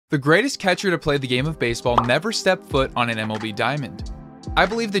The greatest catcher to play the game of baseball never stepped foot on an MLB diamond. I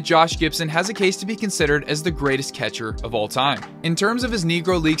believe that Josh Gibson has a case to be considered as the greatest catcher of all time. In terms of his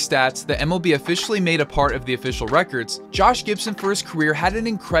Negro League stats that MLB officially made a part of the official records, Josh Gibson for his career had an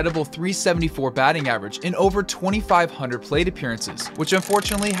incredible .374 batting average in over 2,500 plate appearances, which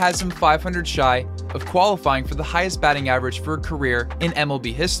unfortunately has him 500 shy of qualifying for the highest batting average for a career in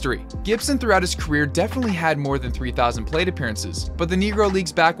MLB history. Gibson throughout his career definitely had more than 3,000 plate appearances, but the Negro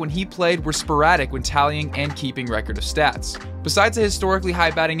Leagues back when he played were sporadic when tallying and keeping record of stats. Besides a historically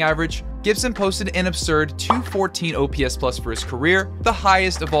high batting average, Gibson posted an absurd .214 OPS plus for his career, the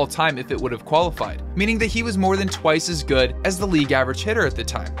highest of all time if it would have qualified, meaning that he was more than twice as good as the league average hitter at the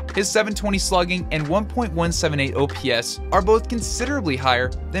time. His .720 slugging and 1.178 OPS are both considerably higher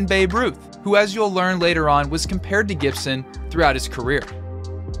than Babe Ruth, who, as you'll learn later on, was compared to Gibson throughout his career.